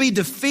it will be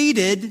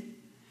defeated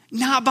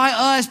not by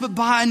us, but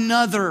by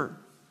another.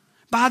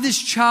 By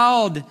this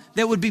child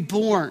that would be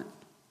born.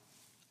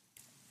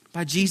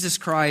 By Jesus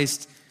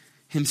Christ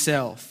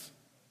himself.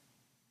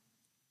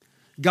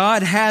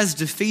 God has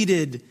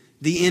defeated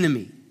the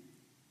enemy.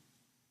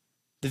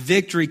 The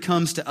victory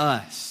comes to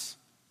us,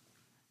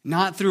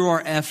 not through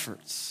our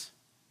efforts,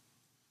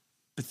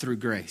 but through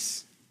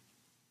grace.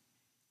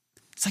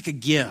 It's like a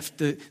gift,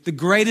 the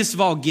greatest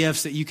of all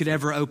gifts that you could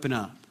ever open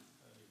up.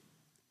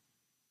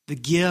 The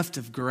gift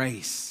of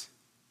grace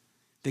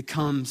that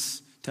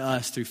comes to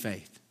us through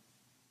faith.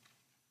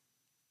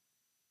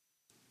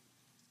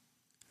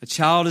 A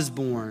child is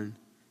born,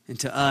 and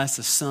to us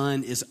a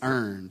son is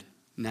earned.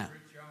 Now,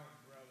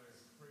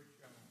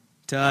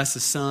 to us a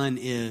son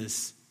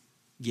is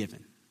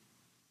given.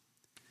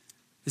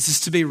 This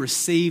is to be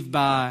received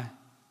by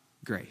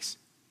grace.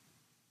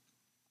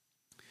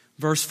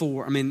 Point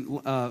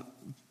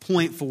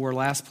 4,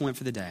 last point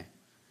for the day.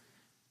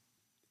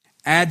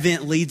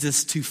 Advent leads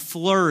us to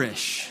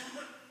flourish.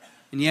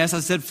 And yes, I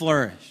said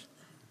flourish.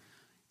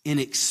 In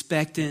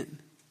expectant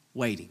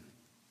waiting.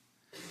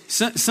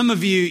 Some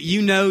of you,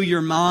 you know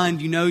your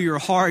mind, you know your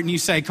heart, and you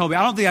say, Colby,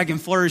 I don't think I can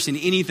flourish in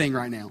anything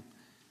right now.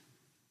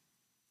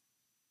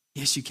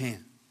 Yes, you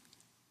can.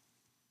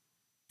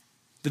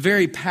 The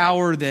very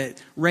power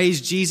that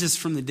raised Jesus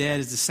from the dead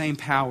is the same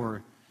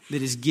power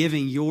that is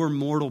giving your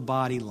mortal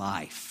body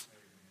life.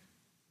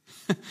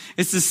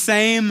 It's the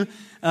same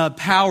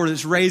power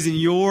that's raising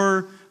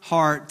your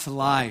heart to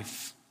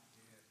life.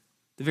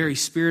 The very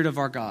Spirit of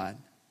our God.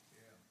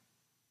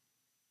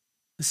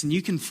 Listen,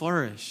 you can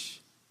flourish.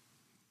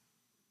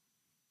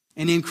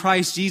 And in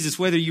Christ Jesus,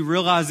 whether you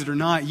realize it or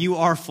not, you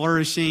are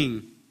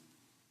flourishing.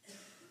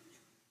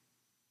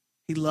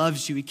 He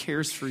loves you. He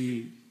cares for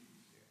you.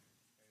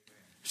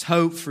 There's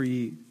hope for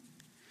you.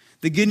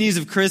 The good news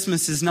of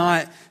Christmas is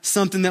not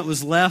something that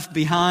was left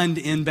behind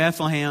in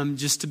Bethlehem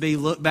just to be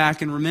looked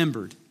back and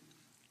remembered.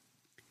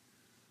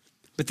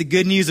 But the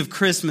good news of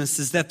Christmas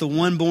is that the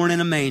one born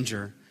in a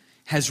manger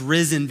has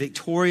risen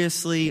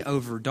victoriously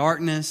over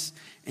darkness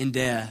and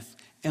death.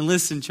 And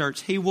listen,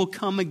 church, he will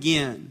come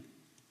again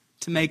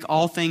to make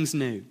all things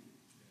new.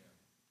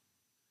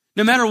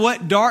 No matter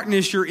what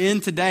darkness you're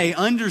in today,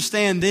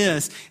 understand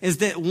this, is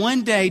that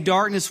one day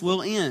darkness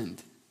will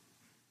end.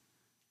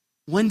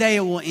 One day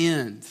it will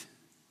end.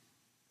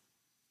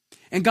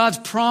 And God's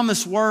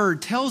promised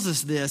word tells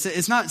us this.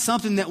 It's not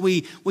something that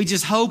we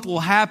just hope will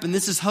happen.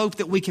 This is hope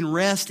that we can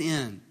rest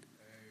in.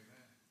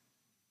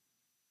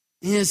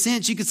 In a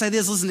sense, you could say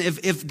this, listen,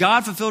 if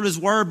God fulfilled his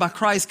word by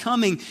Christ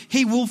coming,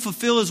 he will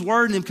fulfill his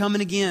word in him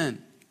coming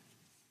again.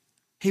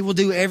 He will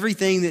do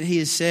everything that he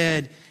has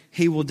said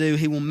he will do.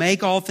 He will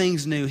make all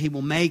things new. He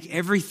will make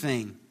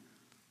everything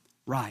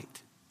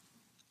right.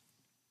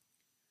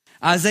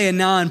 Isaiah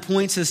 9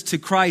 points us to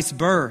Christ's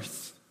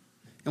birth,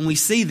 and we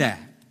see that.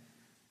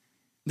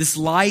 This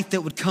light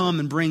that would come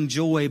and bring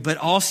joy, but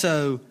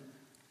also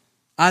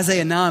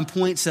Isaiah 9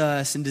 points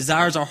us and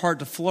desires our heart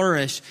to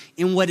flourish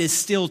in what is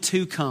still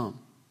to come.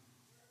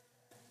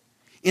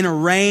 In a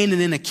reign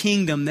and in a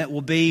kingdom that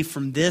will be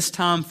from this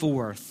time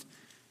forth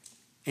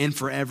and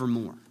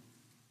forevermore.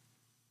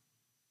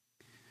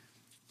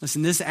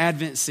 Listen, this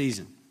Advent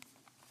season,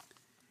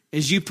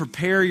 as you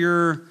prepare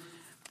your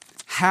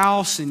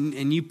house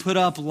and you put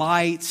up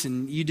lights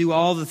and you do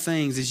all the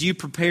things, as you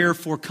prepare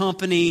for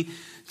company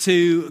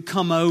to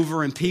come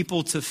over and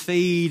people to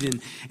feed,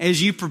 and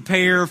as you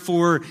prepare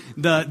for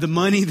the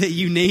money that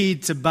you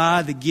need to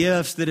buy the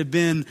gifts that have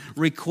been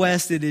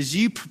requested, as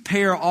you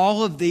prepare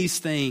all of these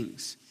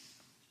things,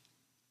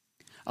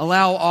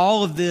 allow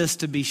all of this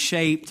to be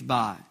shaped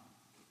by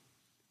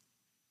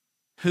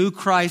who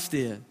Christ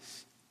is,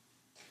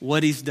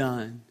 what he's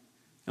done,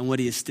 and what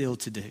he is still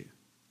to do.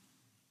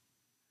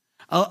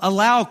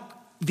 Allow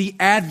the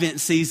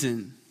Advent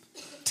season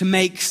to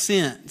make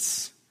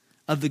sense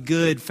of the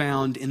good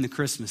found in the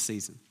Christmas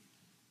season.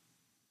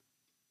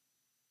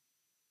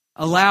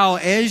 Allow,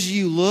 as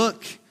you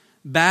look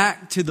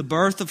back to the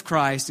birth of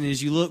Christ and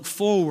as you look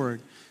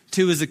forward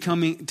to his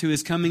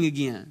coming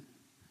again,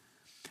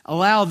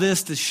 allow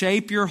this to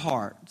shape your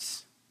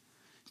hearts,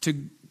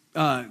 to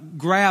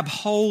grab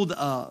hold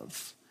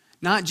of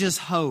not just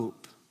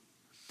hope,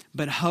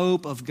 but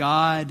hope of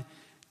God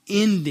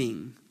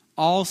ending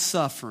all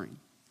suffering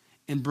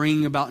and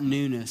bringing about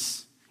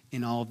newness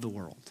in all of the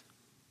world.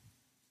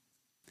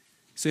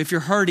 So if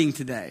you're hurting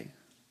today,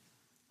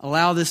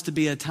 allow this to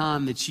be a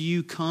time that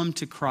you come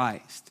to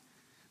Christ,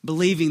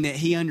 believing that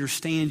he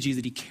understands you,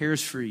 that he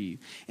cares for you,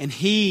 and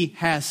he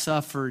has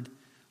suffered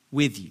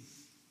with you.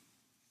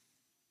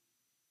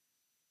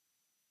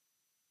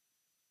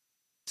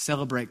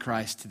 Celebrate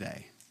Christ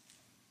today.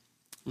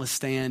 Let's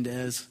stand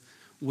as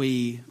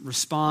we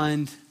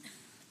respond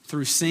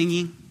through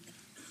singing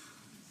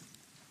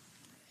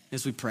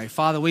as we pray.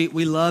 Father,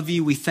 we love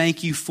you. We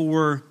thank you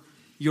for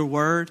your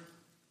word.